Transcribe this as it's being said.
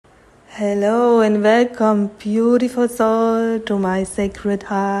Hello and welcome, beautiful soul, to my Sacred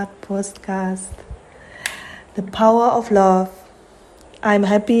Heart podcast, The Power of Love. I'm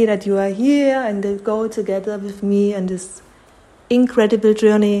happy that you are here and that go together with me on this incredible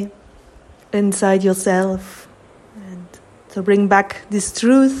journey inside yourself and to bring back this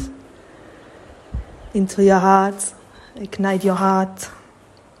truth into your heart, ignite your heart.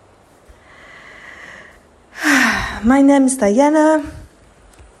 My name is Diana.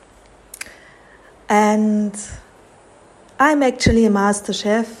 And I'm actually a master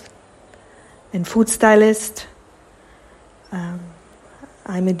chef and food stylist. I'm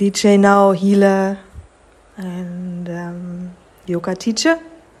a DJ now, healer, and yoga teacher.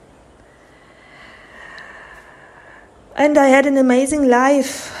 And I had an amazing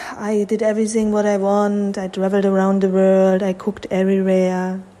life. I did everything what I want. I traveled around the world. I cooked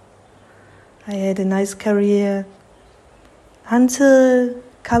everywhere. I had a nice career. Until a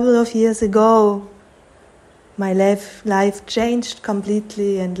couple of years ago, my life changed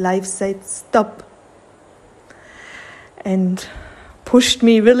completely and life said stop and pushed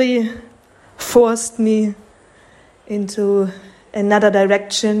me, really forced me into another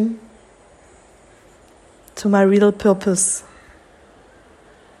direction, to my real purpose.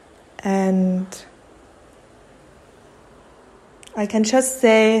 And I can just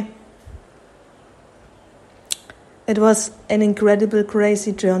say it was an incredible,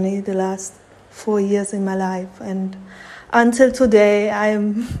 crazy journey the last 4 years in my life, and until today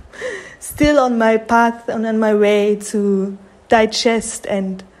I'm still on my path and on my way to digest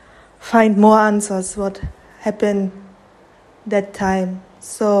and find more answers what happened that time.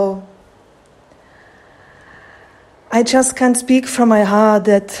 So I just can't speak from my heart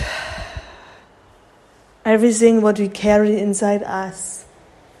that everything what we carry inside us,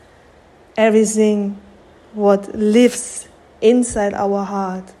 everything what lives inside our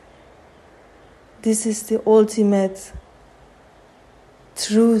heart, this is the ultimate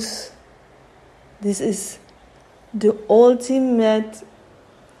truth. This is the ultimate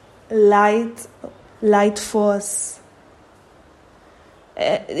light force.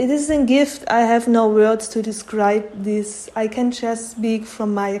 It is a gift. I have no words to describe this. I can just speak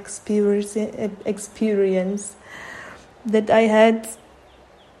from my experience that I had,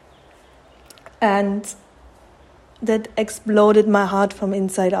 and that exploded my heart from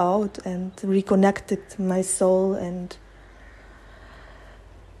inside out and reconnected my soul. And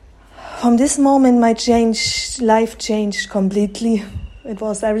from this moment, my life changed completely. It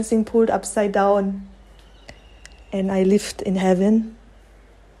was everything pulled upside down. And I lived in heaven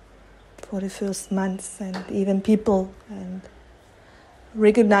for the first months, and even people and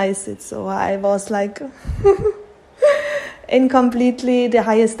recognized it. So I was like in completely the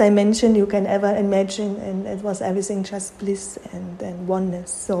highest dimension you can ever imagine, and it was everything just bliss and oneness.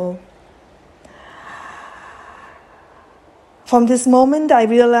 So from this moment I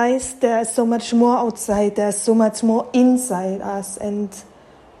realized there is so much more outside, there is so much more inside us, and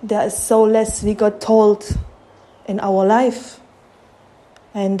there is so less we got told in our life,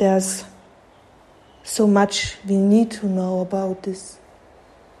 and there's so much we need to know about this,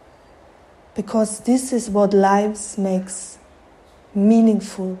 because this is what life makes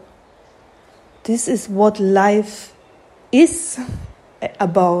meaningful. This is what life is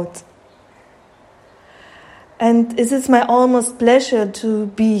about. And it is my almost pleasure to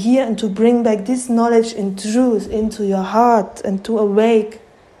be here and to bring back this knowledge and truth into your heart, and to awake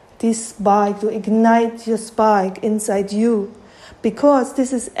this spark, to ignite your spark inside you, because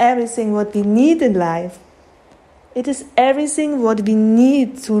this is everything what we need in life. It is everything what we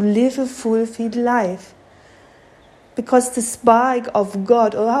need to live a fulfilled life. Because the spark of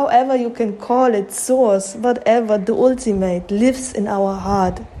God, or however you can call it, source, whatever, the ultimate, lives in our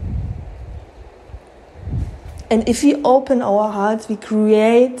heart. And if we open our hearts, we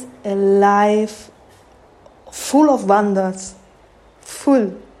create a life full of wonders,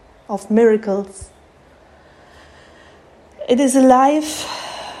 full of miracles. It is a life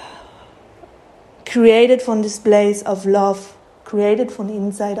created from this place of love, created from the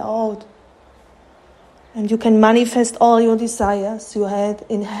inside out. And you can manifest all your desires. You had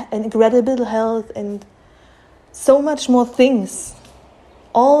incredible health and so much more things.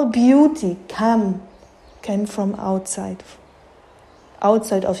 All beauty came from outside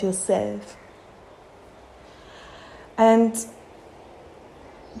of yourself. And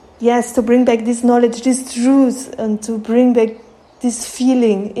yes, to bring back this knowledge, this truth, and to bring back this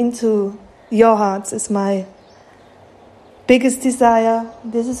feeling into your hearts is my biggest desire.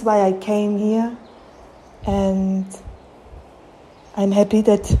 This is why I came here. And I'm happy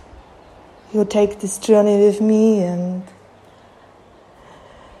that you take this journey with me, and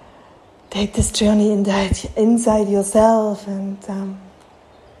take this journey inside yourself, and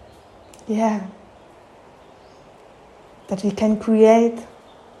that we can create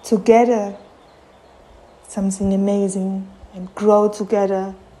together something amazing and grow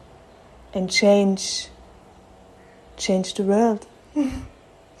together and change the world.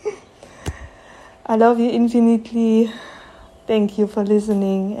 I love you infinitely. Thank you for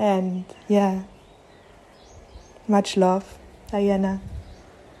listening, and much love, Diana.